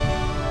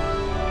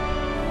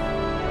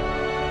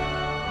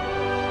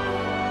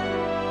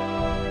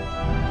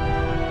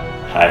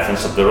Hi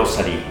friends of the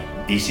Rosary,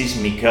 this is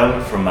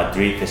Mikel from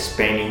Madrid,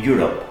 Spain in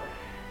Europe.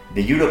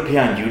 The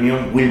European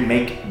Union will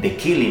make the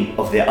killing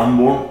of the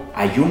unborn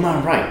a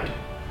human right.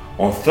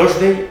 On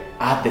Thursday,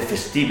 at the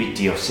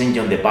festivity of St.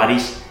 John the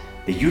Baptist,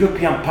 the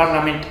European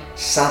Parliament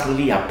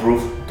sadly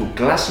approved to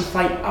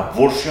classify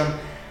abortion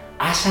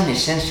as an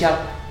essential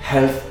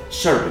health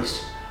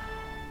service.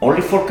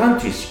 Only 4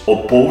 countries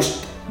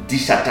opposed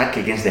this attack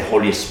against the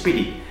Holy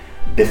Spirit,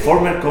 the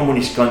former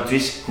communist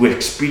countries who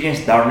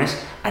experienced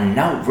darkness and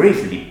now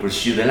bravely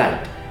pursue the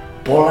light: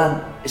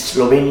 Poland,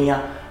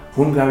 Slovenia,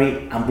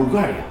 Hungary and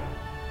Bulgaria.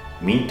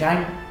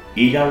 Meantime,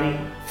 Italy,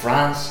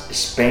 France,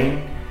 Spain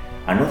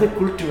and other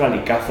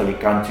culturally Catholic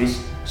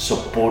countries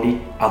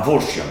supported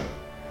abortion.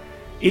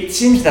 It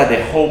seems that the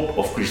hope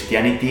of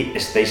Christianity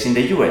stays in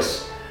the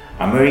US.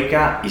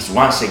 America is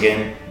once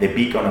again the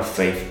beacon of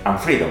faith and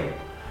freedom.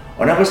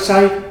 On our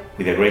side,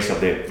 with the grace of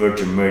the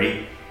Virgin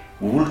Mary,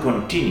 we will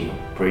continue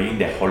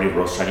praying the Holy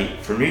Rosary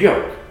from New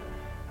York.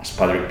 As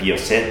Padre Pio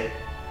said,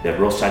 the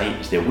Rosary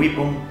is the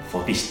weapon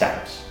for these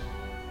times.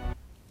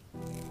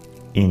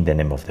 In the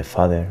name of the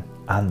Father,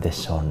 and the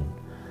Son,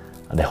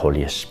 and the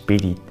Holy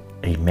Spirit,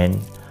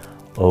 Amen.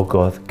 O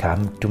God,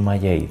 come to my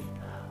aid.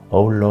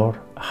 O Lord,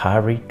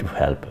 hurry to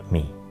help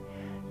me.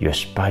 You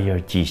inspire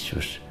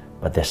Jesus,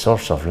 but the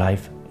source of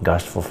life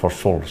gasps for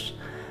souls,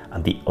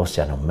 and the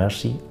ocean of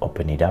mercy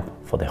open it up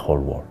for the whole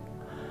world.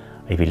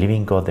 I believe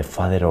in God the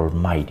Father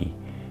Almighty,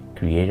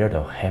 creator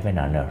of heaven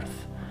and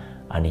earth,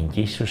 and in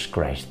Jesus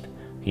Christ,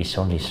 His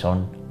only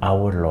Son,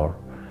 our Lord,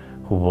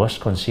 who was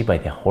conceived by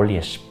the Holy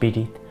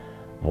Spirit,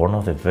 born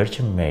of the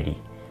Virgin Mary,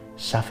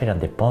 suffered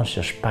under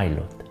Pontius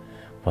Pilate,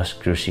 was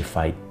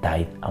crucified,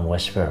 died, and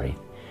was buried.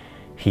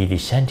 He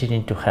descended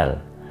into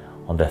hell.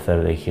 On the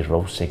 3rd day He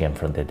rose again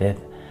from the dead,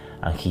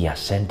 and He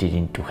ascended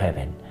into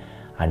heaven,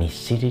 and is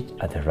seated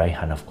at the right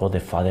hand of God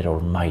the Father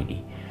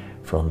Almighty.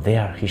 From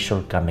there He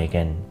shall come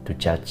again to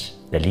judge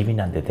the living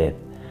and the dead.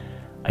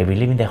 I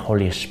believe in the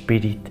Holy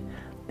Spirit,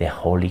 the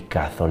Holy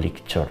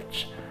Catholic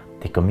Church,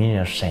 the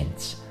communion of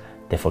saints,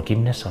 the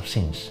forgiveness of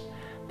sins,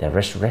 the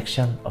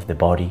resurrection of the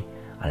body,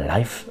 and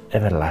life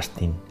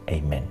everlasting.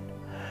 Amen.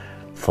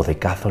 For the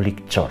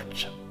Catholic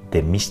Church,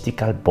 the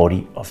mystical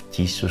body of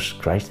Jesus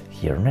Christ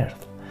here on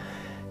earth.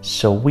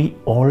 So we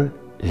all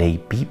lay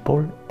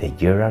people, the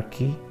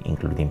hierarchy,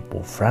 including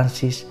Pope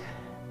Francis,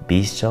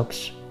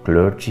 bishops,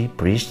 clergy,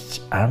 priests,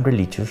 and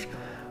religious,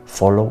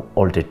 follow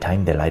all the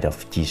time the light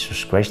of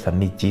Jesus Christ and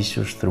meet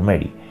Jesus through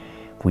Mary.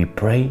 We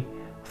pray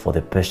for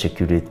the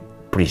persecuted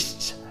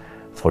priests,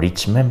 for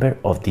each member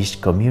of this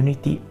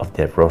community of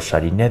the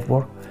Rosary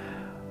Network,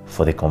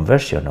 for the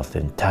conversion of the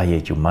entire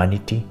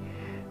humanity,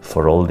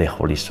 for all the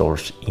holy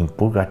souls in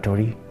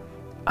purgatory,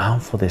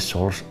 and for the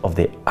souls of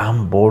the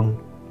unborn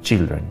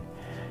children.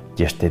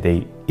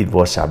 Yesterday it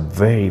was a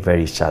very,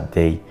 very sad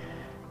day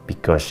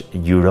because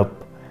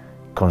Europe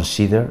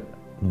considered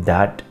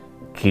that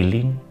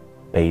killing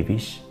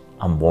babies,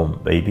 unborn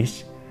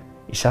babies,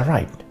 is a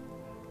right.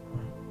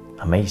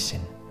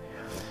 Amazing.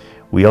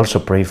 We also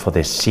pray for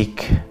the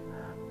sick,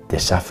 the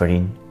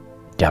suffering,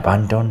 the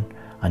abandoned,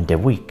 and the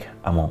weak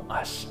among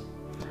us.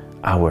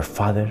 Our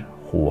Father,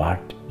 who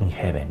art in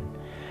heaven,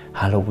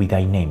 hallowed be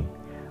thy name.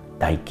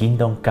 Thy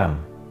kingdom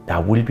come, thy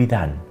will be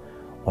done,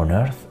 on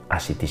earth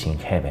as it is in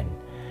heaven.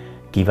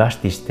 Give us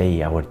this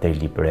day our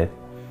daily bread,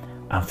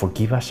 and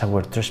forgive us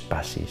our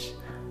trespasses,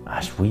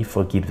 as we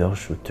forgive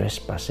those who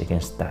trespass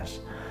against us.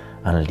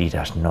 And lead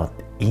us not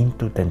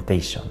into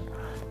temptation,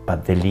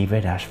 but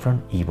deliver us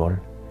from evil.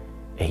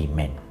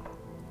 Amen.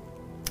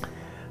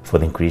 For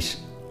the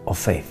increase of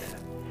faith.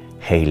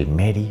 Hail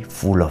Mary,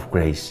 full of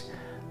grace,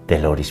 the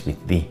Lord is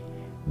with thee.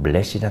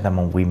 Blessed art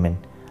among women,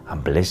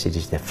 and blessed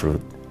is the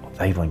fruit of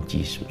thy womb,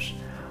 Jesus.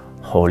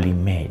 Holy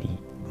Mary,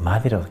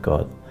 Mother of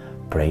God,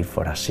 pray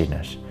for us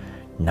sinners,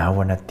 now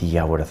and at the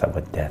hour of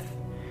our death.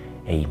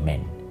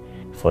 Amen.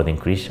 For the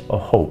increase of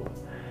hope.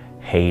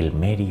 Hail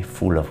Mary,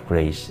 full of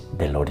grace,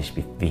 the Lord is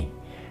with thee.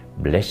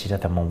 Blessed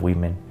art among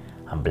women,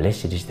 and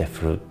blessed is the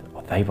fruit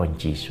of thy womb,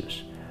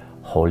 Jesus.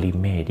 Holy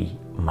Mary,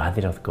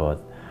 Mother of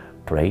God,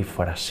 pray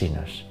for us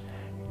sinners,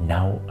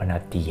 now and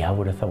at the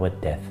hour of our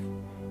death.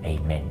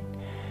 Amen.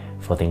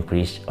 For the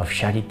increase of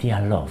charity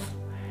and love.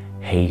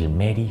 Hail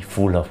Mary,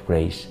 full of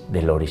grace,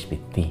 the Lord is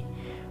with thee.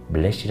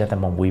 Blessed art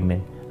among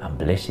women, and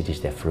blessed is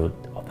the fruit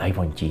of thy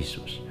womb,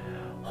 Jesus.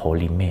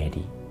 Holy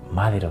Mary,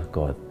 Mother of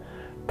God,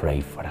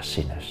 pray for us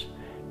sinners,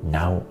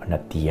 now and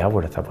at the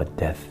hour of our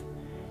death.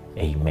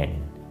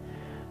 Amen.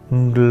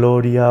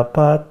 Gloria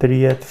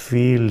Patri et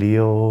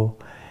Filio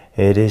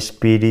et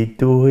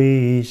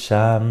Spiritui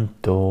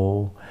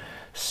Sancto,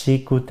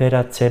 sicut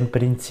erat in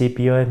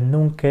principio et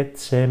nunc et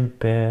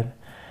semper,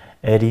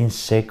 et in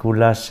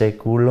saecula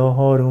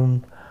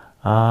saeculorum.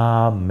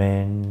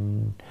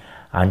 Amen.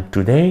 And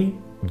today,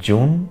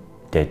 June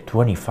the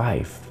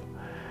 25th,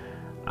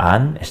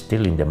 and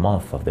still in the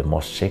month of the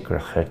most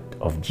sacred heart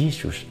of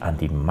Jesus and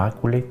the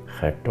Immaculate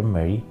Heart of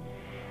Mary,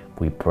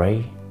 we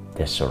pray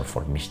the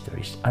Sorrowful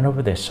Mysteries. And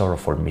over the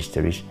Sorrowful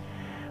Mysteries,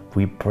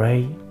 we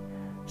pray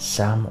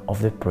some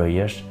of the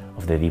prayers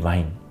of the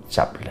Divine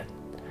chaplet.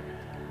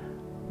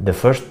 The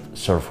first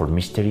sorrowful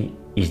mystery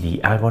is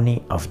the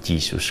agony of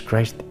Jesus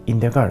Christ in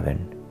the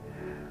garden.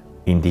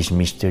 In this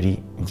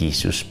mystery,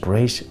 Jesus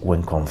prays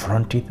when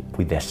confronted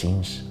with the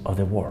sins of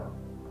the world.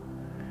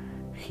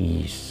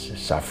 His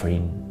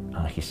suffering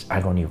and his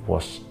agony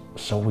was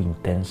so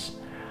intense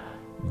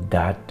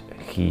that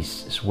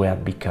his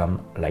sweat became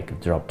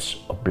like drops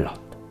of blood.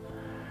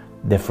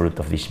 The fruit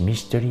of this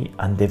mystery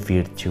and the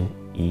virtue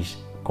is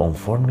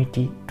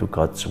conformity to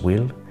God's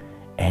will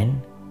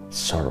and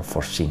sorrow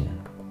for sin.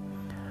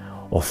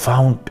 O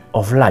fount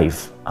of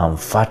life,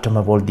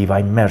 unfathomable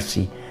divine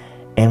mercy,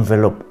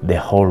 envelop the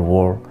whole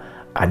world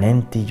and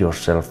empty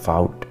yourself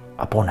out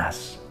upon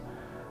us.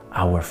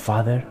 Our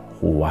Father,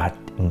 who art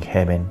in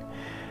heaven,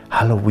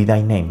 hallowed be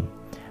thy name.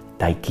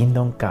 Thy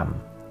kingdom come,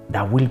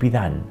 thy will be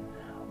done,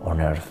 on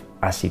earth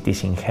as it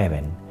is in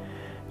heaven.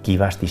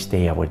 Give us this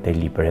day our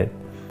daily bread,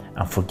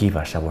 and forgive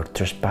us our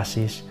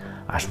trespasses,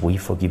 as we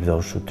forgive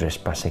those who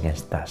trespass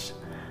against us.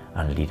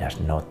 And lead us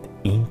not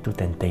into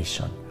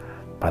temptation,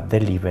 but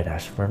deliver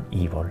us from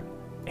evil.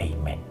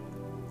 Amen.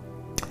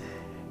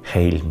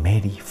 Hail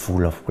Mary,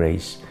 full of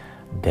grace,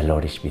 the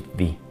Lord is with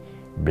thee.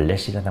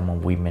 Blessed art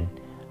among women,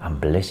 and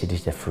blessed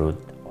is the fruit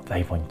of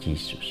thy womb,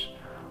 Jesus.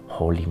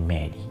 Holy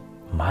Mary,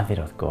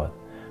 Mother of God,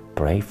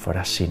 pray for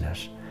us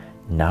sinners,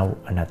 now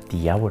and at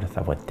the hour of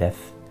our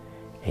death.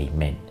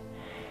 Amen.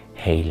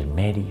 Hail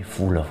Mary,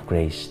 full of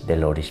grace, the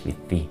Lord is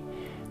with thee.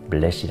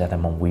 Blessed art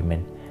among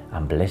women,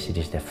 and blessed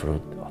is the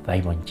fruit of thy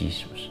womb,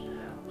 Jesus.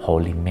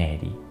 Holy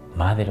Mary,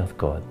 Mother of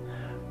God,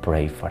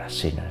 pray for us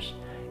sinners,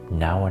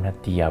 now and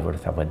at the hour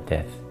of our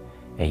death.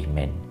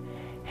 Amen.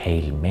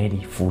 Hail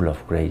Mary, full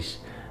of grace,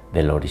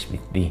 the Lord is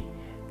with thee.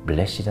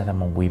 Blessed art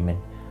among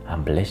women,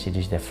 and blessed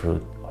is the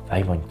fruit of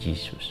thy womb,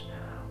 Jesus.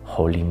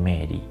 Holy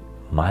Mary,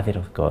 Mother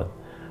of God,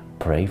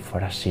 pray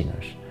for us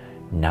sinners,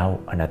 now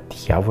and at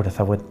the hour of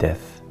our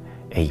death.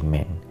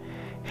 Amen.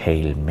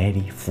 Hail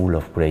Mary, full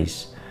of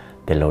grace,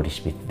 the Lord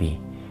is with thee.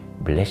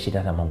 Blessed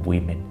art among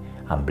women,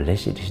 and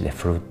blessed is the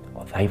fruit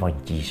of thy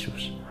womb,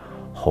 Jesus.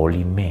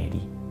 Holy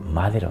Mary,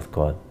 Mother of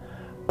God,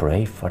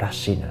 pray for us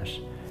sinners,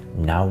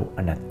 now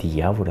and at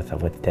the hour of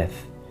our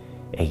death.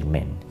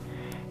 Amen.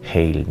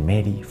 Hail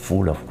Mary,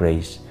 full of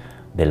grace,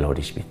 the Lord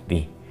is with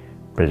thee.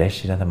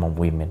 Blessed art among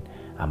women,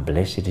 and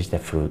blessed is the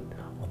fruit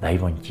of thy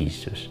womb,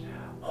 Jesus.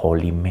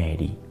 Holy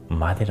Mary,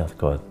 Mother of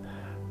God,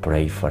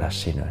 pray for us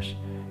sinners,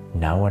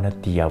 now and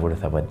at the hour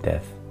of our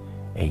death.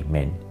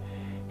 Amen.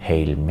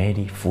 Hail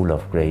Mary, full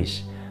of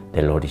grace,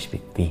 the Lord is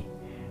with thee.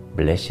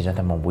 Blessed art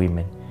among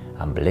women,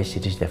 and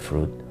blessed is the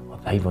fruit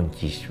of thy womb,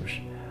 Jesus.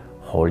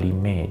 Holy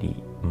Mary,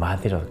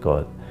 Mother of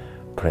God,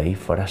 pray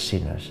for us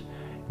sinners,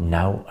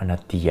 now and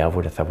at the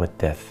hour of our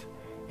death.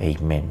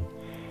 Amen.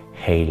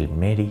 Hail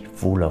Mary,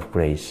 full of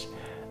grace,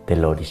 the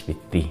Lord is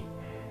with thee.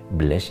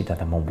 Blessed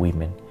art among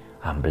women,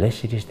 and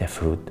blessed is the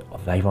fruit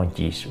of thy womb,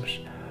 Jesus.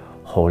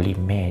 Holy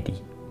Mary,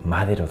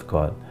 Mother of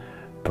God,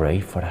 pray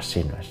for us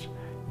sinners,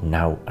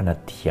 now and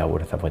at the hour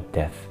of our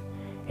death.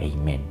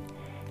 Amen.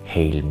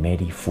 Hail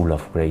Mary, full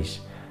of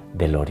grace,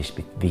 the Lord is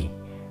with thee.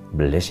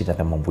 Blessed art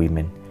among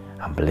women,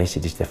 and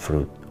blessed is the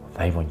fruit of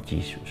thy womb,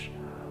 Jesus.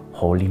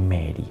 Holy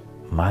Mary,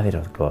 Mother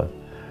of God,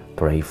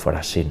 pray for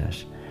us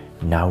sinners,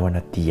 now and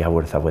at the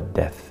hour of our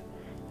death.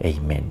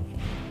 Amen.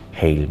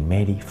 Hail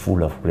Mary,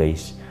 full of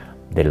grace,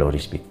 the Lord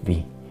is with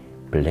thee.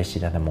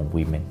 Blessed art among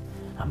women,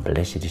 and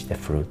blessed is the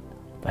fruit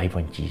of thy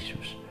womb,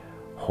 Jesus.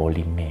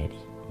 Holy Mary,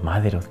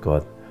 Mother of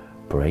God,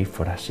 pray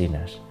for us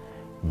sinners,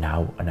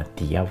 now and at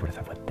the hour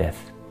of our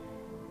death.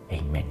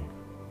 Amen.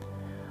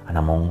 And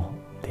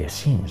among the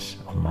sins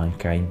of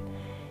mankind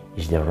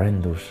is the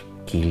horrendous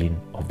killing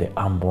of the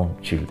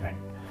unborn children.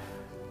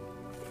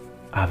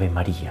 Ave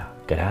Maria,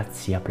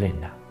 gratia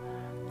plena,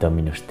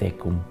 Dominus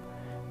tecum,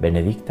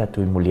 benedicta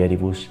tui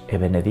mulieribus et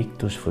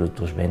benedictus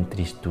fructus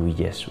ventris tui,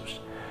 Iesus.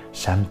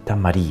 Santa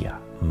Maria,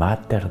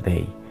 Mater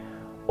Dei,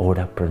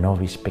 ora pro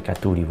nobis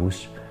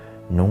peccatoribus,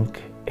 nunc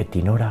et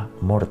in hora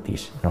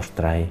mortis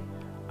nostrae.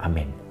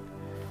 Amen.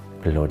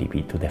 Glory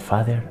be to the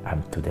Father,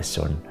 and to the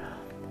Son,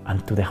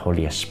 and to the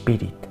Holy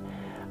Spirit,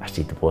 as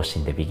it was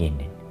in the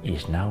beginning,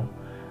 is now,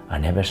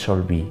 and ever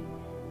shall be,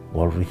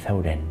 world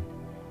without end.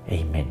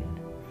 Amen.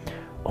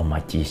 O my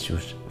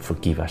Jesus,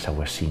 forgive us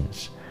our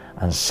sins,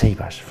 and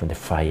save us from the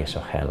fires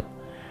of hell.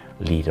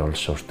 Lead all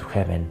souls to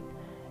heaven,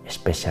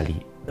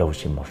 especially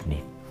those in most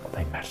need of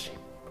thy mercy.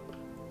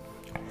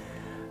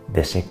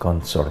 The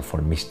second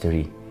sorrowful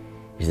mystery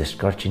is the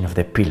scourging of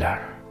the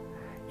pillar.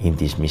 In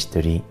this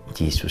mystery,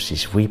 Jesus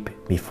is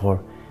whipped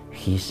before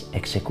his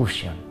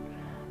execution.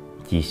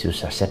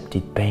 Jesus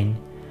accepted pain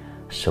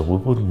so we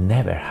would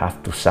never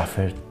have to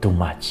suffer too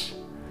much.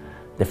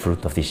 The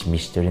fruit of this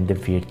mystery and the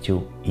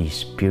virtue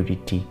is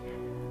purity,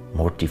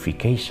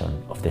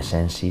 mortification of the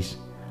senses,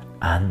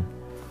 and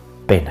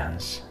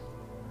penance.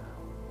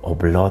 O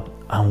blood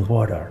and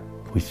water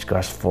which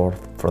gush forth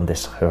from the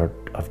heart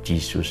of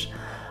Jesus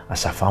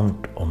as a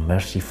fount of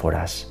mercy for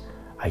us,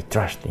 I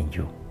trust in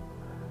you.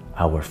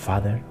 Our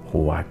Father,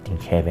 who art in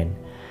heaven,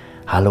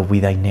 hallowed be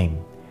thy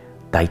name.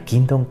 Thy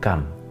kingdom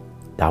come,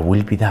 thy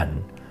will be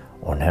done,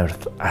 on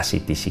earth as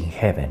it is in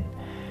heaven.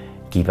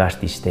 Give us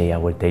this day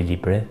our daily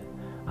bread,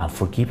 and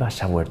forgive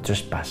us our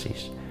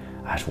trespasses,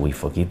 as we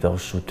forgive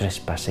those who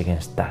trespass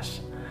against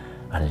us.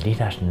 And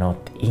lead us not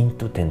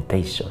into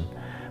temptation,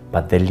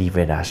 but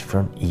deliver us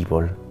from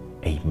evil.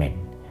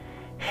 Amen.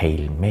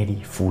 Hail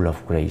Mary, full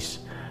of grace,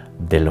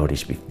 the Lord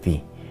is with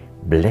thee.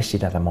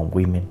 Blessed art thou among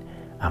women,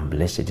 and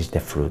blessed is the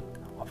fruit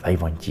of thy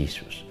womb,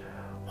 Jesus.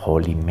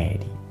 Holy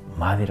Mary,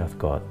 Mother of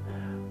God,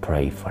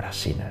 pray for us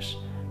sinners,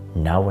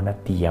 now and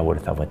at the hour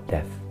of our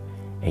death.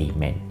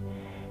 Amen.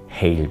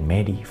 Hail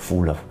Mary,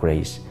 full of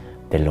grace,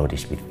 the Lord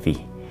is with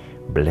thee.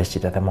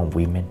 Blessed art thou among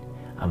women,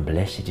 and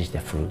blessed is the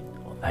fruit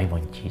of thy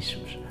womb,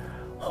 Jesus.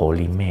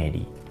 Holy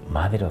Mary,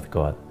 Mother of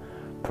God,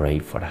 pray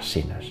for us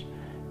sinners,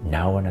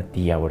 now and at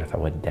the hour of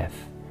our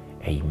death.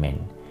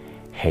 Amen.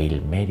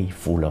 Hail Mary,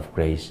 full of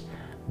grace,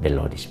 the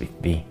Lord is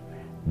with thee.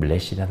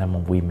 Blessed art thou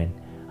among women,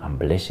 and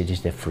blessed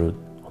is the fruit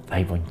of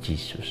thy womb,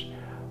 Jesus.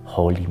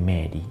 Holy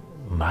Mary,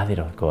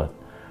 Mother of God,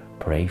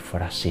 pray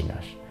for us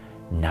sinners,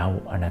 now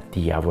and at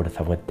the hour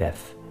of our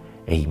death.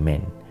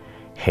 Amen.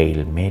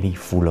 Hail Mary,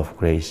 full of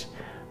grace,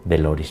 the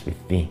Lord is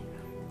with thee.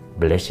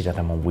 Blessed art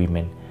thou among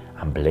women,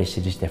 and blessed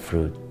is the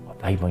fruit of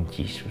thy womb,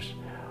 Jesus.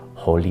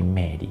 Holy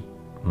Mary,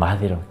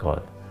 Mother of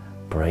God,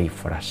 pray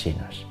for us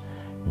sinners,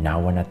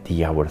 now and at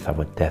the hour of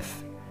our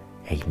death.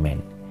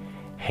 Amen.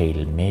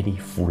 Hail Mary,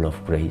 full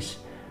of grace,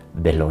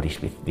 the Lord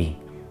is with thee.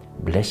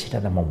 Blessed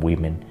art thou among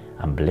women,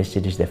 and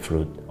blessed is the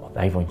fruit of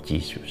thy womb,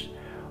 Jesus.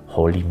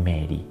 Holy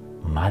Mary,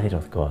 Mother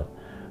of God,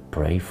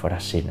 pray for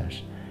us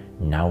sinners,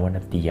 now and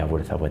at the hour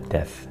of our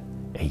death.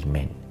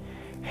 Amen.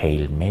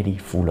 Hail Mary,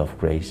 full of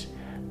grace,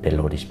 the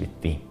Lord is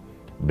with thee.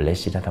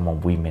 Blessed art thou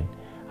among women,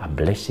 and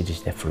blessed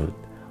is the fruit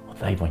of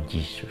thy womb,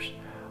 Jesus.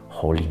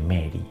 Holy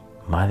Mary,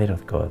 Mother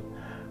of God,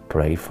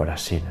 pray for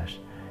us sinners,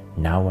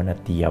 now and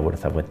at the hour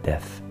of our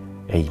death.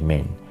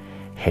 Amen.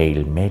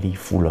 Hail Mary,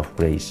 full of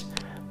grace,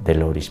 the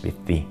Lord is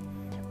with thee.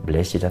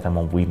 Blessed art thou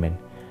among women,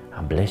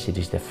 and blessed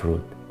is the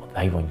fruit of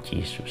thy womb,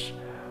 Jesus.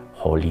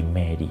 Holy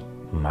Mary,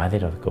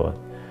 Mother of God,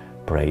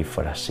 pray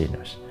for us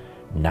sinners,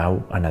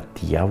 now and at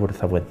the hour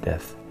of our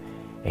death.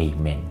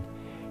 Amen.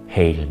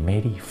 Hail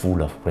Mary,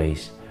 full of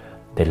grace,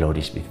 the Lord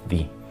is with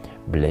thee.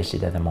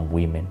 Blessed art thou among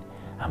women,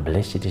 and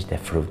blessed is the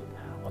fruit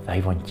of thy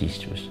womb,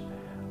 Jesus.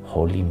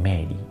 Holy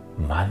Mary,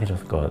 Mother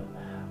of God,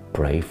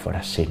 pray for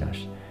us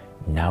sinners,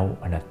 now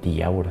and at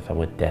the hour of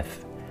our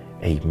death.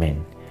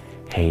 Amen.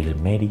 Hail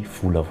Mary,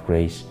 full of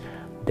grace,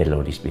 the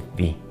Lord is with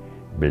thee.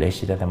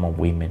 Blessed art thou among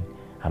women,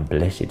 and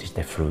blessed is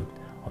the fruit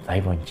of thy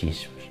womb,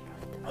 Jesus.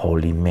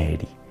 Holy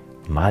Mary,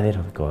 Mother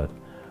of God,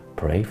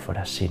 pray for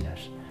us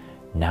sinners,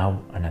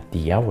 now and at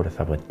the hour of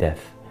our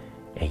death.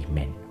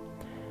 Amen.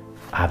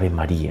 Ave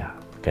Maria,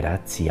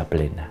 gratia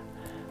plena,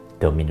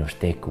 Dominus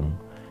tecum,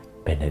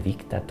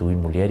 benedicta tui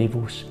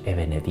mulieribus, et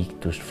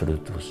benedictus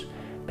fructus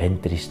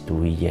ventris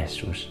tui,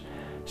 Iesus.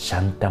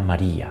 Santa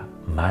Maria,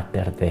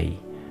 Mater Dei,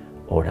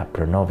 ora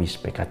pro nobis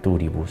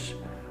peccatoribus,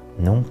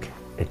 nunc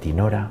et in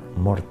hora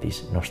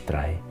mortis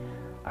nostrae.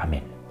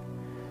 Amen.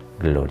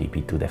 Glory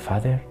be to the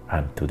Father,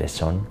 and to the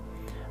Son,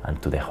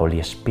 and to the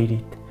Holy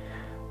Spirit,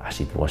 as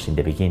it was in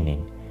the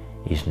beginning,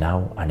 is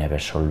now, and ever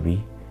shall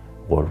be,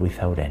 world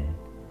without end.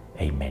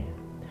 Amen.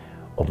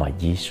 O my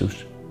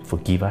Jesus,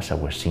 forgive us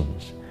our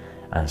sins,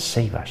 and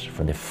save us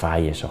from the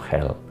fires of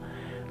hell.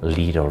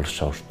 Lead all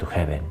souls to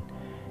heaven,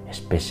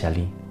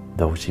 especially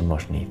those in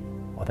most need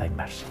of thy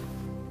mercy.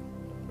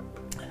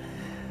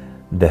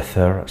 The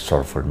third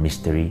sorrowful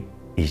mystery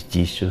is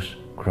Jesus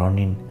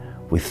crowning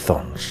with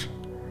thorns.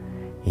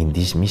 In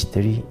this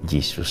mystery,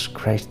 Jesus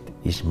Christ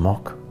is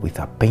mocked with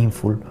a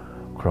painful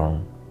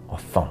crown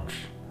of thorns.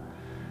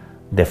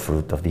 The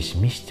fruit of this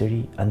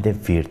mystery and the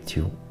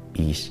virtue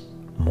is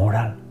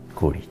moral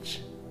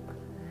courage.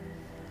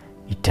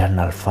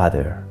 Eternal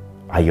Father,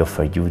 I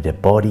offer you the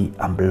body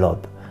and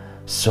blood,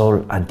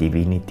 soul and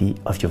divinity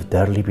of your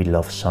dearly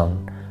beloved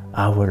Son,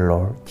 our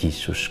Lord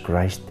Jesus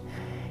Christ,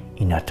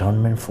 in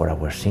atonement for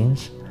our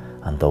sins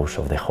and those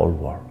of the whole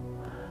world.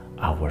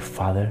 Our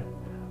Father,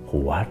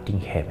 who art in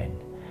heaven,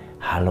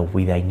 hallowed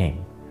be thy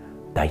name.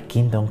 Thy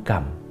kingdom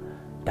come,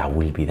 thy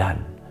will be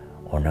done,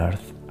 on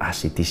earth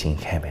as it is in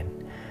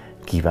heaven.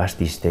 Give us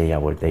this day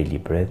our daily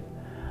bread,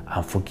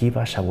 and forgive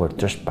us our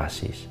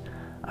trespasses,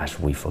 as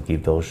we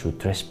forgive those who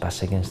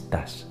trespass against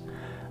us.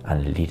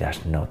 And lead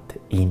us not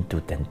into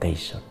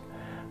temptation,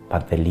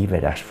 but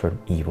deliver us from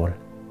evil.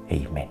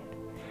 Amen.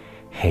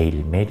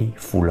 Hail Mary,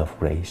 full of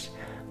grace,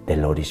 the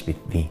Lord is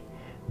with thee.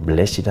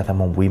 Blessed art thou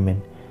among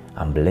women,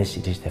 and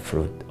blessed is the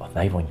fruit of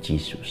thy womb,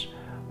 Jesus.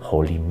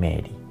 Holy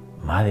Mary,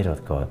 Mother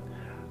of God,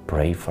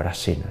 pray for us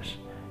sinners,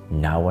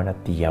 now and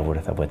at the hour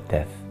of our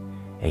death.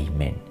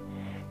 Amen.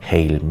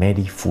 Hail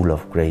Mary, full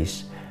of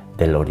grace,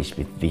 the Lord is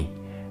with thee.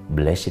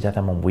 Blessed art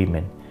thou among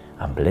women,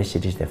 and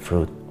blessed is the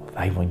fruit of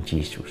thy womb,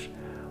 Jesus.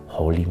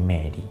 Holy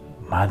Mary,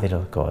 Mother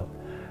of God,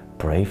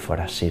 pray for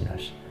us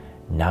sinners,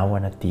 now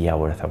and at the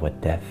hour of our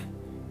death.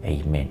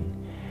 Amen.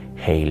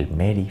 Hail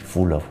Mary,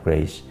 full of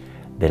grace,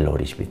 the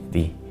Lord is with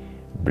thee.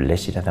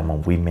 Blessed art thou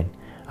among women,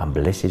 and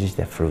blessed is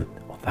the fruit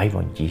of thy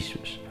womb,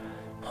 Jesus.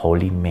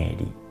 Holy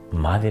Mary,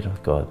 Mother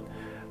of God,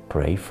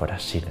 pray for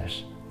us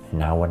sinners,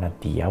 now and at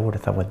the hour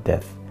of our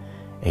death.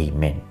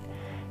 Amen.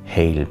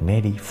 Hail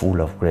Mary, full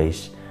of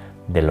grace,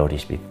 the Lord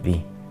is with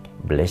thee.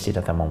 Blessed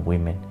art thou among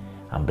women,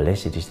 and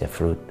blessed is the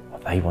fruit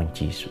of thy womb,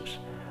 Jesus.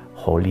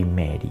 Holy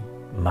Mary,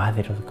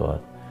 Mother of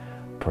God,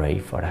 pray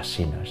for us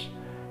sinners,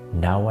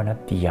 now and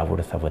at the hour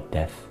of our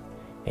death.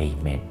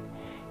 Amen.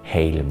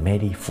 Hail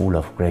Mary, full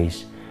of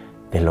grace,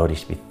 the Lord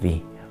is with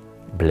thee.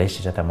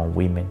 Blessed art thou among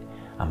women,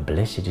 and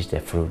blessed is the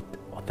fruit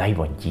of thy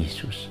womb,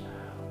 Jesus.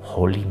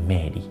 Holy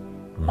Mary,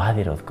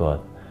 Mother of God,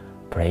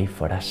 pray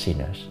for us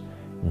sinners,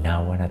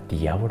 now and at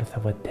the hour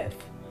of our death.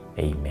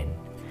 Amen.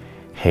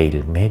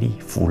 Hail Mary,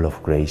 full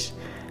of grace,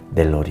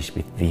 the Lord is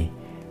with thee.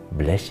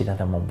 Blessed art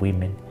thou among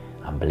women,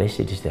 and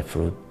blessed is the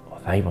fruit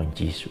of thy womb,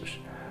 Jesus.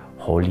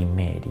 Holy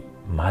Mary,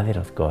 Mother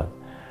of God,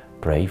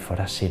 pray for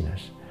us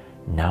sinners,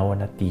 now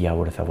and at the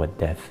hour of our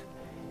death.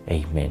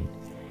 Amen.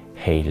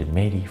 Hail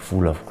Mary,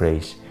 full of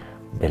grace,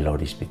 the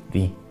Lord is with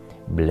thee.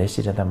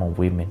 Blessed art thou among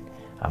women,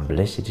 and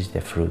blessed is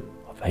the fruit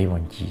of thy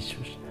womb,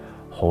 Jesus.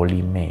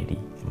 Holy Mary,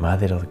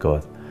 Mother of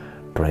God,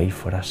 pray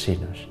for us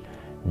sinners,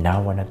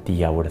 now and at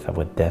the hour of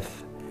our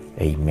death.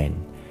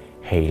 Amen.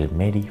 Hail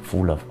Mary,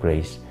 full of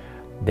grace,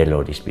 the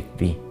Lord is with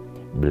thee.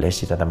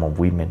 Blessed art thou among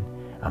women,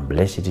 and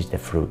blessed is the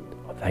fruit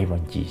of thy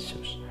womb,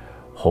 Jesus.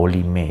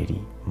 Holy Mary,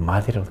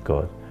 Mother of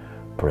God,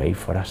 pray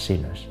for us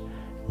sinners,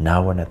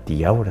 now and at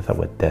the hour of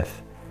our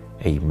death.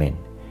 Amen.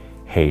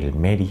 Hail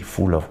Mary,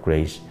 full of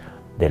grace,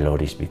 the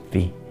Lord is with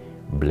thee.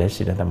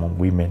 Blessed art thou among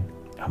women,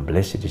 and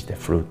blessed is the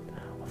fruit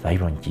of thy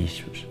womb,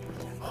 Jesus.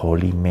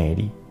 Holy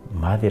Mary,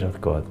 Mother of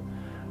God,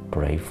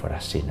 pray for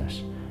us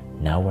sinners,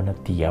 now and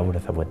at the hour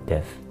of our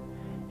death.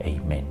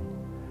 Amen.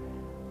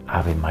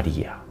 Ave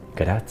Maria,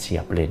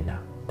 gratia plena,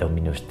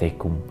 Dominus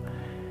tecum,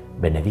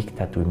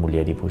 benedicta tui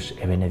mulieribus,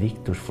 et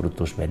benedictus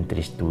fructus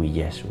ventris tui,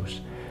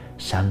 Iesus.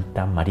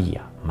 Santa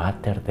Maria,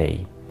 Mater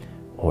Dei,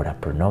 ora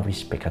pro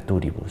nobis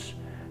peccatoribus,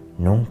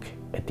 nunc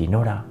et in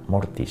hora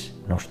mortis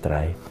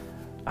nostrae.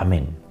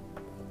 Amen.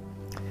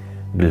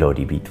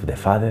 Glory be to the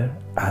Father,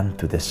 and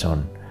to the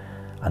Son,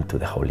 and to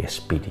the Holy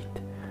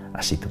Spirit,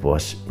 as it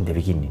was in the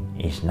beginning,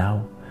 is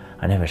now,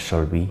 and ever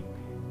shall be,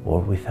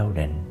 world without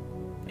end.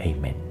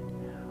 Amen.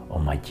 O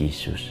my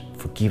Jesus,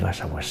 forgive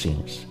us our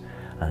sins,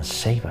 and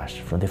save us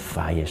from the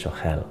fires of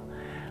hell.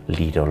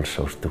 Lead all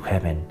souls to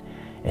heaven,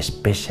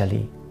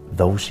 especially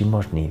those in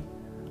most need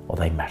of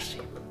thy mercy.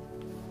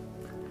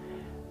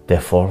 The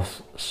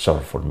fourth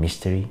sorrowful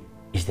mystery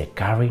is the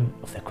carrying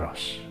of the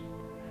cross.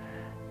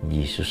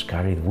 Jesus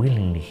carried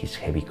willingly his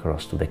heavy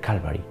cross to the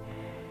Calvary.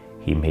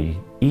 He made it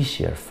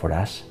easier for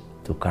us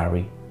to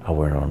carry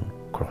our own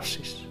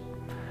crosses.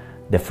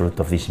 The fruit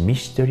of this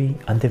mystery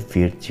and the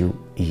virtue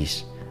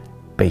is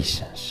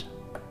patience.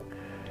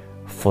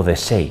 For the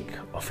sake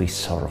of his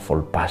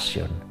sorrowful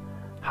passion,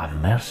 have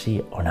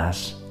mercy on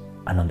us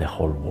and on the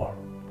whole world.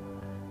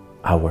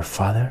 Our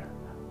Father,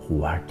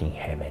 who art in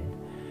heaven,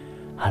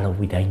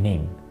 hallowed be thy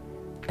name.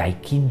 Thy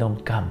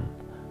kingdom come,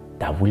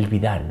 thy will be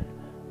done,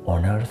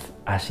 on earth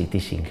as it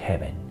is in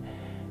heaven.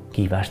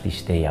 Give us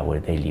this day our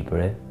daily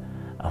bread,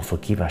 and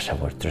forgive us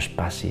our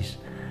trespasses,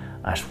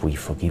 as we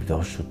forgive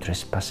those who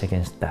trespass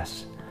against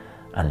us.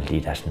 And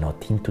lead us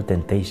not into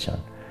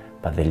temptation,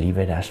 but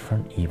deliver us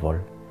from evil.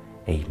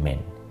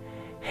 Amen.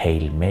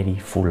 Hail Mary,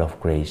 full of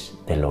grace,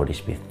 the Lord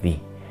is with thee.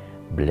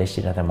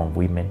 Blessed art thou among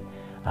women,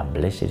 and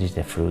blessed is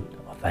the fruit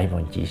of thy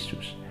womb,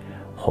 Jesus.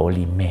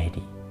 Holy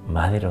Mary,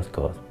 Mother of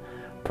God,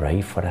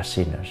 pray for us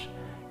sinners,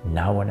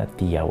 now and at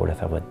the hour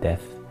of our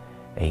death.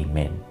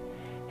 Amen.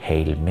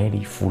 Hail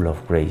Mary, full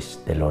of grace,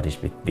 the Lord is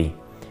with thee.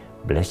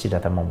 Blessed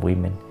art thou among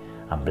women,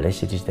 and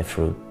blessed is the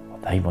fruit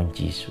of thy womb,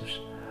 Jesus.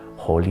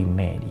 Holy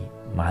Mary,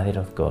 Mother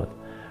of God,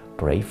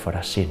 pray for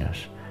us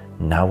sinners,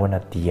 now and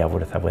at the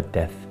hour of our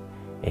death.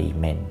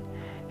 Amen.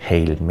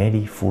 Hail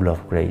Mary, full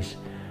of grace,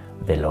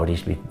 the Lord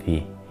is with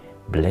thee.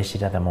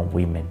 Blessed art thou among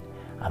women,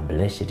 and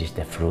blessed is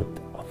the fruit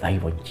of thy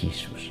womb,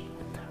 Jesus.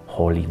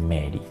 Holy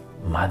Mary,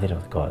 Mother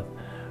of God,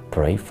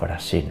 pray for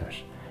us sinners,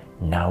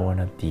 now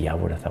and at the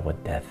hour of our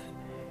death.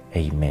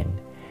 Amen.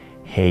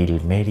 Hail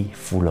Mary,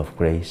 full of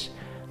grace,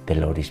 the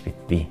Lord is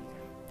with thee.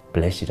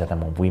 Blessed art thou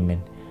among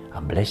women,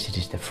 and blessed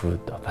is the fruit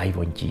of thy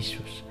womb,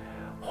 Jesus.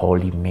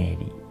 Holy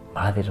Mary,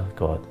 Mother of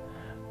God,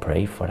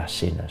 pray for us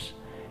sinners,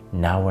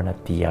 now and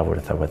at the hour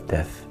of our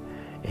death.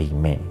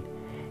 Amen.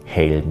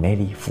 Hail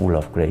Mary, full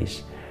of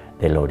grace,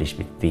 the Lord is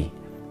with thee.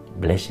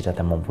 Blessed art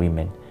thou among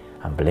women,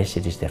 and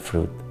blessed is the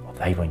fruit of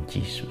thy womb,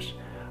 Jesus.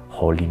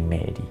 Holy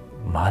Mary,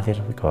 Mother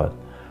of God,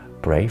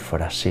 pray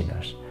for us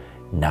sinners,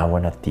 now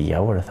and at the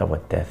hour of our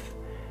death.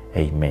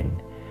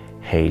 Amen.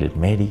 Hail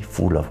Mary,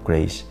 full of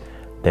grace,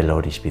 the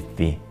Lord is with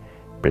thee.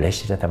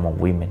 Blessed art thou among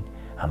women,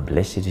 and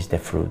blessed is the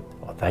fruit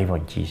of thy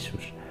womb,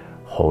 Jesus.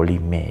 Holy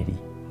Mary,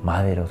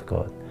 Mother of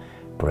God,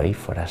 pray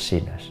for us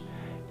sinners,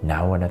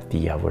 now and at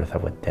the hour of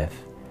our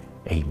death.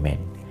 Amen.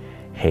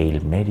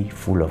 Hail Mary,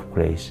 full of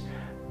grace,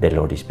 the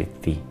Lord is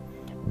with thee.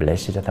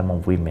 Blessed art thou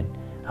among women,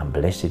 and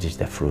blessed is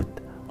the fruit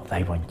of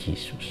thy born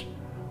Jesus.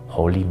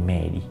 Holy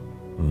Mary,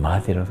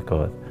 Mother of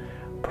God,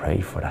 pray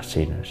for us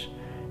sinners,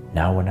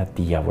 now and at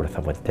the hour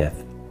of our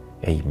death.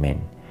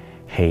 Amen.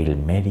 Hail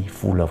Mary,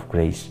 full of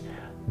grace,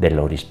 the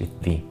Lord is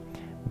with thee.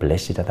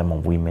 Blessed art thou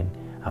among women,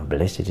 and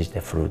blessed is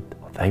the fruit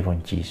of thy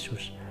womb,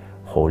 Jesus.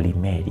 Holy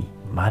Mary,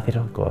 Mother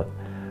of God,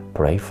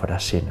 pray for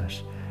us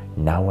sinners,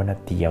 now and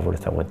at the hour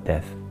of our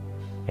death.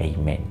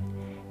 Amen.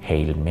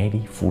 Hail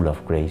Mary, full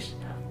of grace,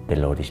 the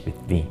Lord is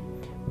with thee.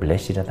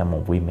 Blessed art thou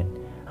among women,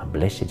 and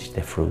blessed is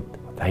the fruit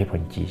of thy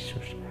womb,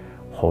 Jesus.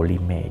 Holy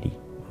Mary,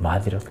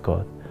 Mother of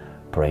God,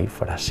 pray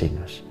for us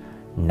sinners,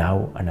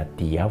 now and at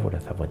the hour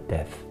of our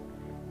death.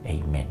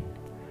 Amen.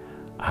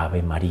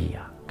 Ave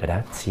Maria,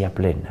 gratia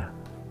plena,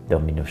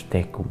 Dominus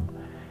tecum,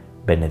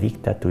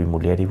 benedicta tui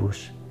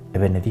mulieribus, et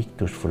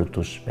benedictus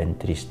fructus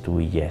ventris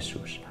tui,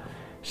 Iesus.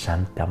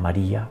 Santa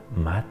Maria,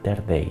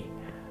 Mater Dei,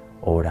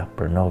 ora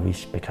pro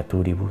nobis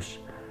peccatoribus,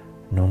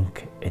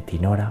 nunc et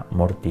in hora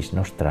mortis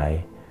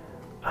nostrae.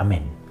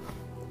 Amen.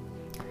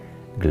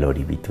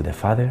 Glory be to the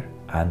Father,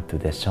 and to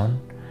the Son,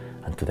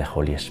 and to the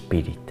Holy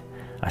Spirit,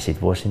 as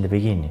it was in the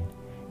beginning,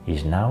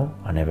 is now,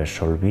 and ever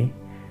shall be,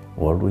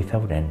 world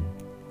without end.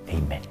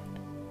 Amen.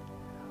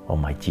 O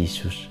my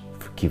Jesus,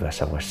 forgive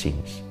us our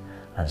sins,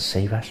 and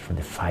save us from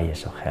the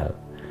fires of hell.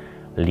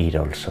 Lead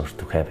all souls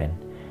to heaven,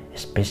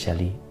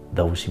 especially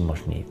those in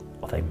most need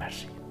of thy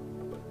mercy.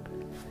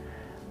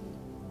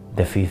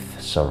 The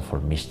fifth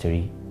sorrowful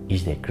mystery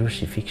is the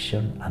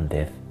crucifixion and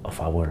death of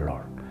our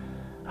Lord.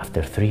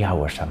 After 3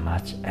 hours and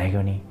much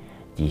agony,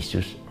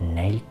 Jesus,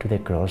 nailed to the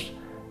cross,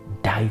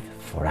 died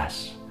for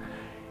us.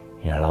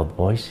 In a loud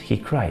voice he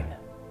cried,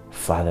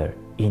 Father,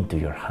 into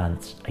your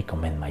hands I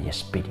commend my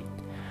spirit.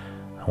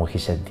 And when he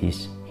said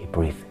this, he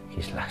breathed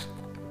his last.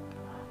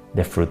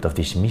 The fruit of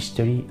this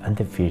mystery and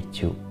the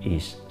virtue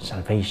is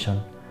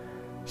salvation,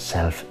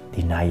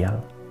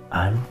 self-denial,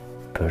 and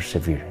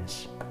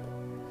perseverance.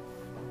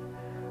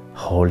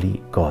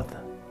 Holy God,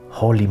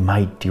 Holy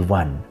Mighty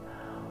One,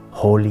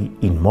 Holy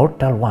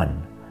Immortal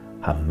One,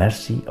 have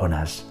mercy on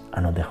us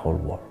and on the whole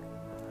world.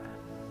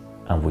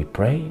 And we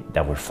pray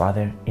that our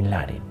Father in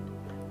Latin,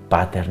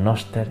 Pater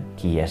noster,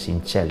 qui es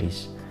in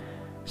celis,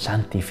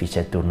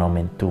 sanctificetur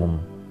nomen tuum,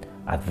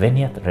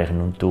 adveniat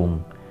regnum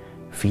tuum,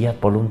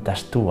 fiat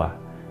voluntas tua,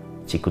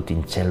 sicut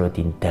in cielo et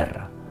in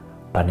terra,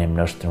 panem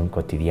nostrum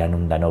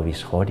quotidianum da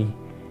nobis hodie,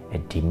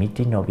 et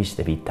dimitti nobis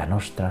debita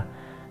nostra,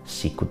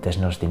 sicut es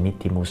nos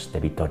dimittimus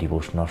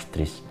debitoribus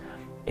nostris,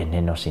 et ne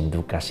nos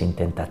inducas in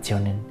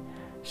tentationem,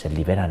 sed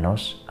libera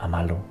nos a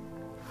malo.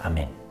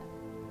 Amen.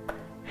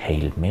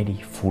 Hail Mary,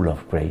 full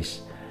of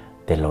grace,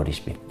 the Lord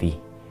is with thee.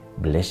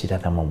 Blessed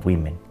art thou among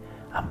women,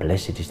 and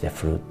blessed is the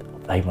fruit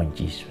of thy womb,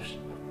 Jesus.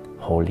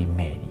 Holy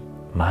Mary,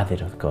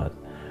 Mother of God,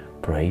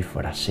 pray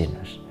for us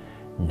sinners,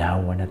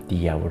 now and at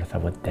the hour of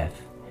our death.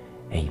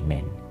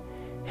 Amen.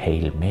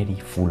 Hail Mary,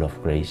 full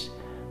of grace,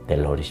 the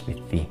Lord is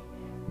with thee.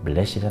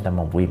 Blessed art thou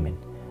among women,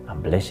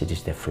 and blessed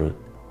is the fruit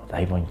of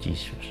thy womb,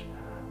 Jesus.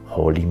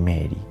 Holy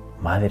Mary,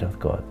 Mother of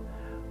God,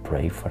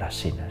 pray for us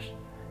sinners,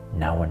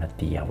 now and at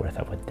the hour of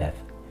our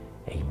death.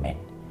 Amen.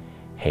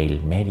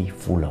 Hail Mary,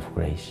 full of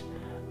grace,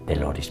 the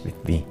Lord is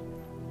with thee.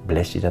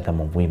 Blessed art thou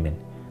among women,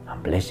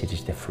 and blessed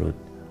is the fruit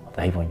of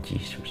thy womb,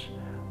 Jesus.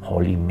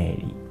 Holy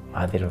Mary,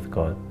 Mother of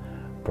God,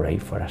 pray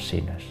for us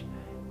sinners,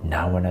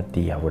 now and at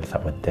the hour of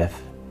our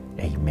death.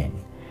 Amen.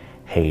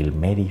 Hail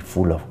Mary,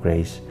 full of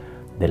grace,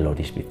 the Lord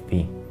is with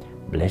thee.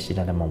 Blessed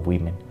art thou among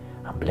women,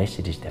 and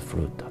blessed is the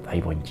fruit of thy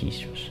womb,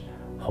 Jesus.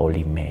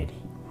 Holy Mary,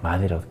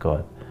 Mother of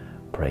God,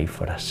 pray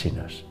for us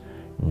sinners,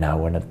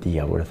 now and at the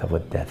hour of our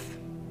death.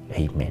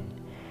 Amen.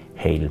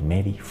 Hail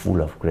Mary,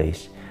 full of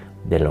grace,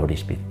 the Lord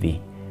is with thee.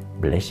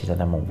 Blessed art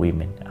thou among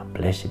women, and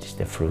blessed is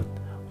the fruit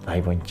of thy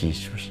womb,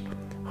 Jesus.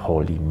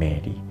 Holy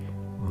Mary,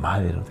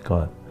 Mother of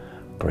God,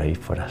 pray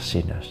for us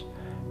sinners,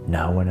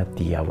 now and at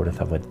the hour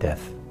of our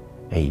death.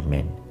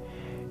 Amen.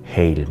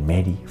 Hail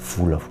Mary,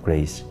 full of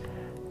grace,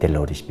 the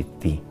Lord is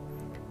with thee.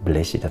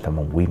 Blessed art thou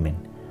among women,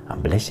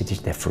 and blessed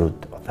is the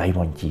fruit of thy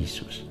womb,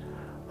 Jesus.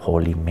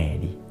 Holy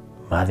Mary,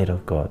 Mother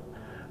of God,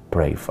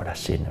 pray for us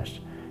sinners,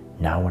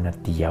 now and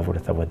at the hour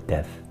of our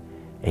death.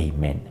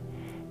 Amen.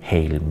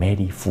 Hail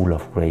Mary, full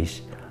of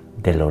grace,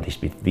 the Lord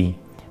is with thee.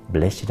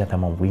 Blessed art thou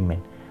among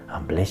women,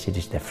 and blessed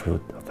is the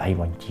fruit of thy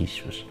womb,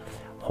 Jesus.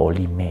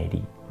 Holy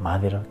Mary,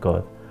 Mother of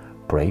God,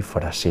 pray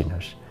for us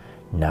sinners,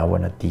 now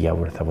and at the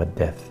hour of our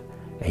death.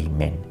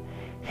 Amen.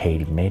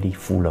 Hail Mary,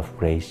 full of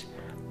grace,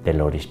 the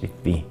Lord is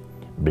with thee.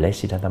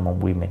 Blessed art thou among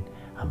women,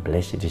 and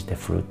blessed is the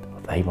fruit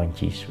of thy womb,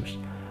 Jesus.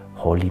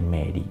 Holy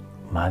Mary,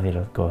 Mother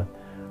of God,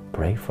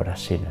 pray for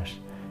us sinners,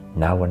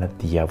 now and at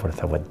the hour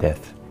of our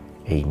death.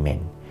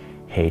 Amen.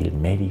 Hail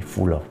Mary,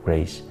 full of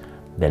grace,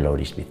 the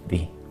Lord is with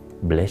thee.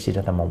 Blessed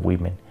art thou among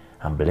women,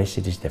 and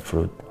blessed is the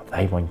fruit of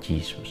thy womb,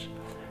 Jesus.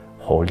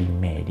 Holy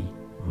Mary,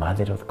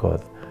 Mother of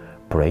God,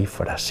 pray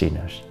for us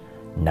sinners,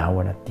 now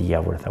and at the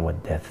hour of our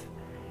death.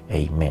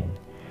 Amen.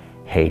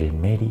 Hail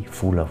Mary,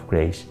 full of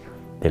grace,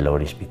 the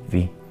Lord is with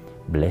thee.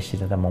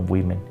 Blessed art thou among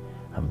women,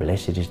 and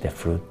blessed is the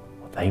fruit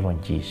of thy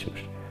womb, Jesus.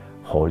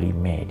 Holy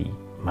Mary,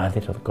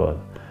 Mother of God,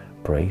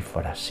 pray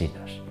for us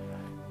sinners,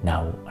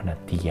 now and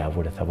at the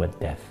hour of our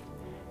death.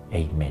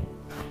 Amen.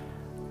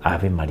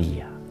 Ave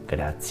Maria,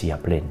 gratia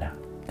plena,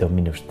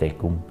 Dominus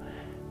tecum,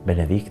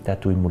 benedicta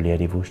tui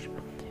mulieribus,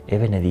 e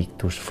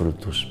benedictus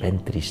fructus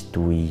ventris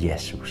tui,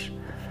 Iesus.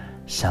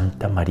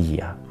 Santa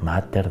Maria,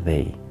 Mater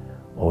Dei,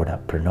 ora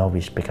pro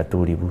nobis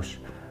peccatoribus,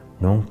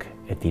 nunc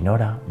et in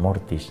hora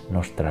mortis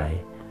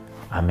nostrae.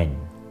 Amen.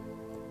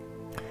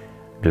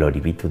 Glory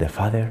be to the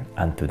Father,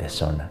 and to the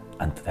Son,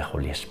 and to the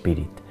Holy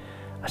Spirit,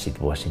 as it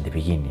was in the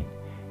beginning,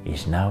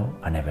 is now,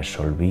 and ever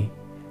shall be,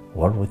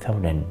 world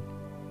without end.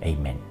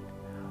 Amen.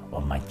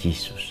 O my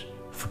Jesus,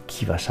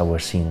 forgive us our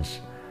sins,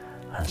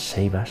 and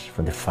save us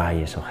from the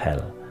fires of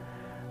hell.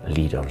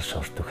 Lead all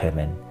souls to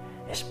heaven,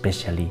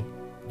 especially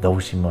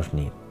those in most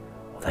need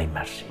of thy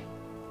mercy.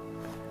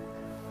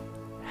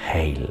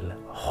 Hail,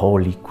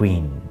 Holy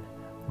Queen,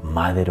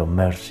 Mother of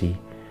Mercy,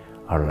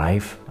 our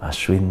life, our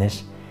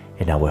sweetness,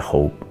 and our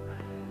hope.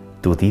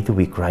 To thee do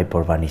we cry,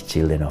 poor banished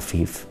children of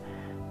Eve.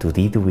 To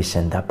thee do we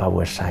send up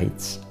our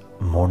sighs,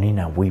 mourning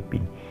and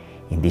weeping,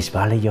 in this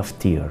valley of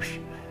tears.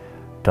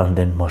 Turn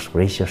then, most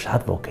gracious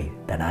Advocate,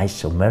 thine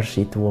eyes of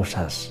mercy towards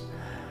us,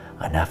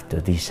 and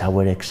after this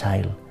our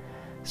exile,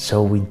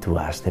 sow into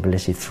us the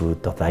blessed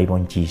fruit of thy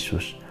born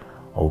Jesus.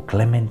 O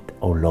clement,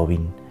 O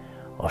loving,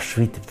 O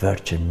sweet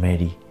Virgin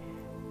Mary,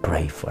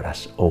 pray for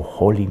us, O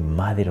Holy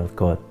Mother of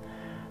God,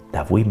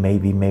 that we may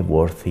be made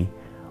worthy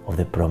of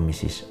the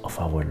promises of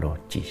our Lord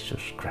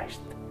Jesus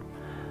Christ.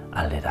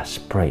 And let us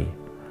pray.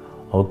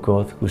 O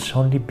God, whose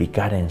only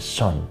begotten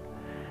Son,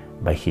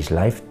 by his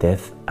life,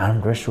 death,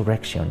 and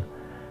resurrection,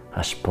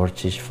 has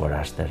purchased for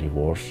us the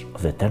rewards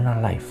of the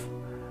eternal life,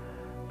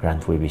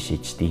 grant, we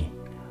beseech thee,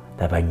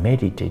 that by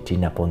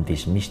meditating upon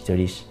these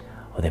mysteries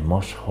of the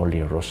most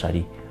holy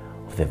Rosary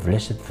of the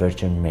Blessed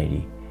Virgin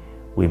Mary,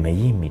 we may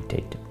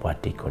imitate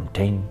what they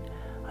contain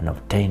and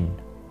obtain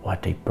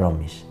what they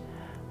promise,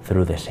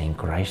 through the same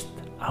Christ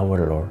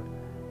our Lord.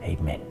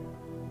 Amen.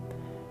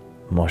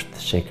 Most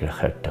Sacred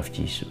Heart of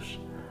Jesus,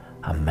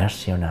 have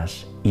mercy on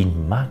us.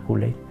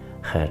 Immaculate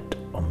Heart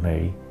of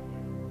Mary,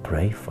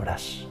 pray for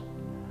us.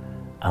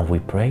 And we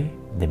pray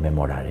the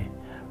Memorare.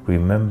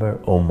 Remember,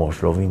 O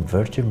most loving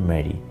Virgin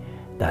Mary,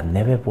 that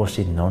never was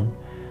it known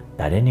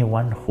that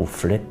anyone who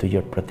fled to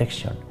your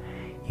protection,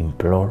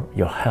 implored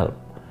your help,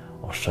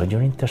 or sought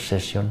your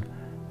intercession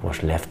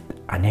was left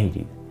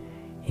unaided.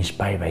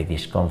 Inspired by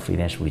this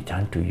confidence, we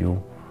turn to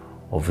you,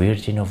 O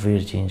Virgin of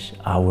Virgins,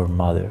 our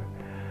Mother.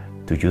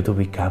 To you do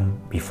we come,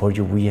 before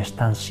you we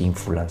stand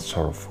sinful and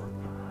sorrowful.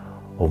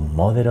 O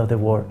Mother of the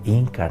Word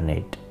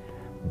incarnate,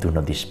 do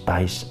not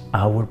despise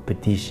our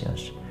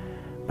petitions,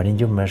 but in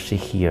your mercy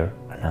hear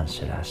and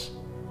answer us.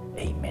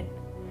 Amen.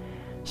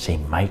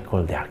 Saint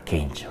Michael the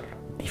Archangel,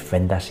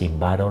 defend us in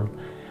battle,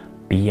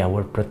 be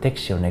our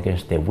protection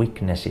against the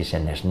weaknesses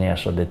and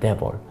snares of the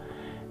devil.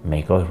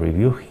 May God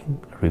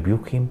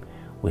rebuke him,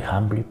 we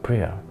humbly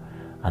pray.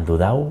 And do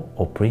thou,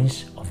 O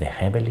Prince of the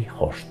heavenly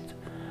host,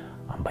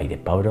 and by the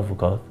power of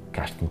God,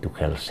 cast into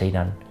hell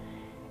Satan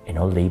and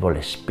all the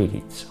evil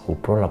spirits who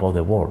prowl about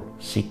the world,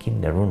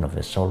 seeking the ruin of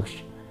the souls.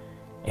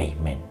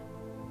 Amen.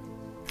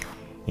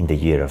 In the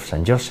year of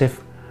Saint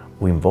Joseph,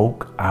 we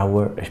invoke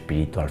our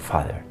spiritual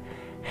father.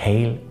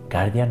 Hail,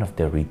 guardian of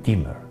the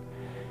Redeemer,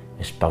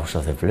 spouse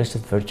of the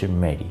Blessed Virgin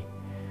Mary.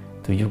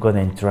 To you God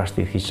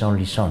entrusted his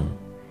only Son.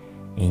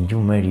 In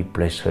you Mary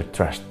placed her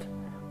trust.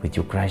 With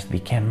you Christ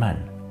became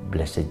man.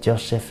 Blessed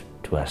Joseph,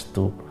 to us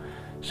too,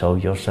 show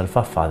yourself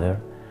a father,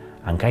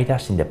 and guide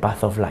us in the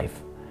path of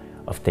life.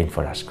 Obtain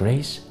for us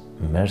grace,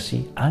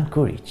 mercy, and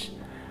courage,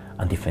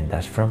 and defend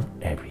us from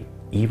every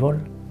evil.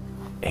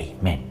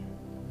 Amen.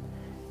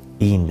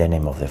 In the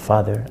name of the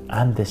Father,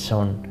 and the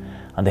Son,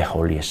 and the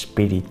Holy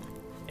Spirit.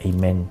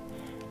 Amen.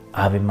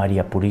 Ave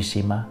Maria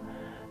Purísima,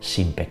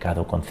 sin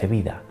pecado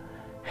concebida.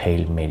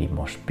 Hail Mary,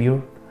 most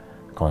pure,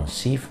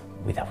 conceived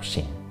without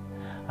sin.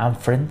 And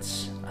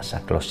friends, as a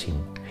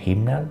closing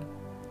hymnal,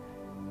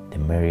 the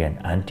Marian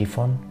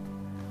antiphon,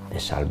 the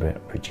Salve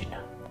Regina,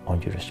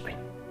 on your screen.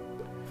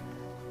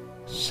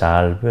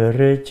 Salve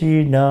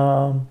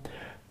Regina,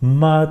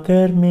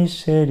 Mater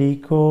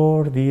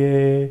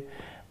misericordiae,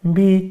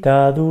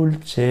 vita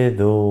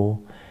dulcedo,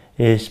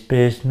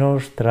 spes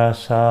nostra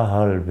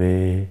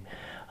salve.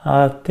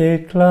 A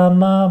te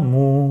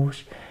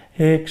clamamus,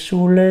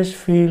 exules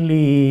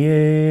filii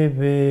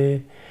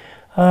Eve,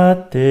 a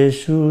te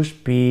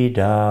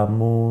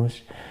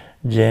suspiramus,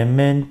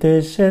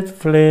 gementes et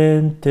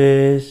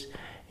flentes,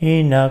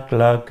 in ac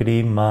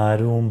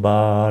lacrimarum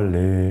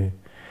vale.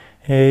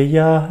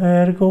 Ea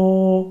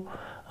ergo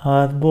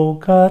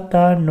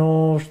advocata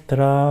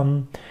nostra,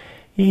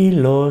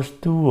 illos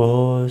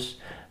tuos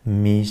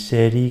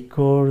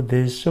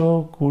misericordes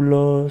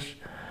oculos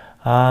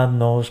ad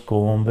nos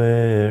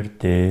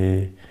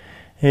converte.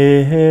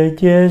 E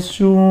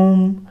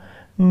Jesum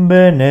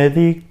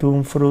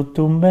benedictum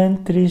fructum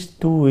ventris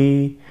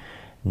tui,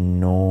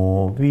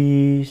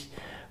 nobis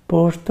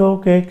post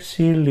hoc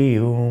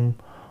exilium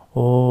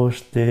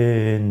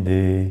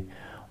ostende.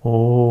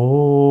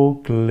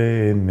 O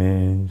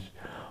clemens,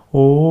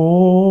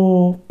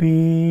 oh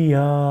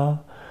pia,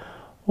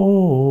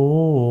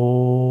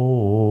 oh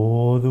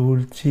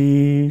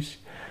dulcis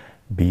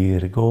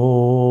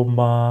Virgo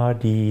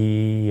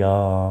Maria.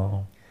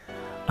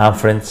 And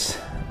friends,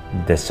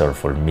 the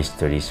sorrowful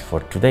mysteries for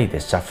today, the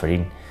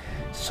suffering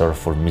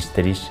sorrowful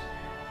mysteries,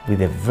 with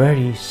the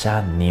very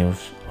sad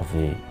news of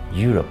the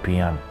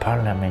European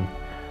Parliament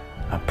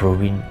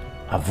approving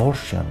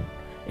abortion,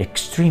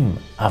 extreme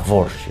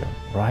abortion,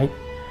 right?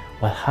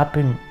 What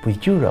happened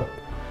with Europe,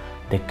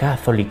 the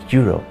Catholic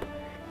Europe?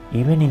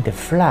 Even in the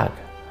flag,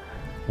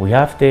 we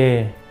have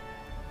the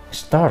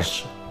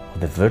stars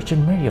of the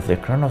Virgin Mary, of the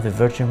crown of the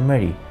Virgin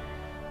Mary,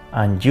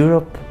 and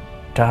Europe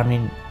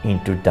turning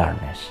into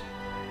darkness.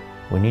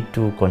 We need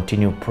to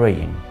continue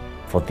praying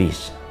for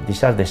this.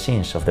 These are the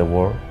sins of the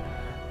world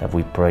that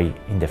we pray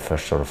in the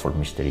first sorrowful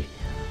mystery.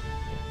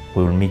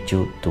 We will meet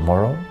you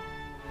tomorrow,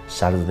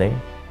 Saturday,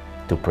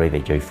 to pray the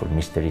joyful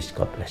mysteries.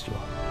 God bless you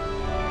all.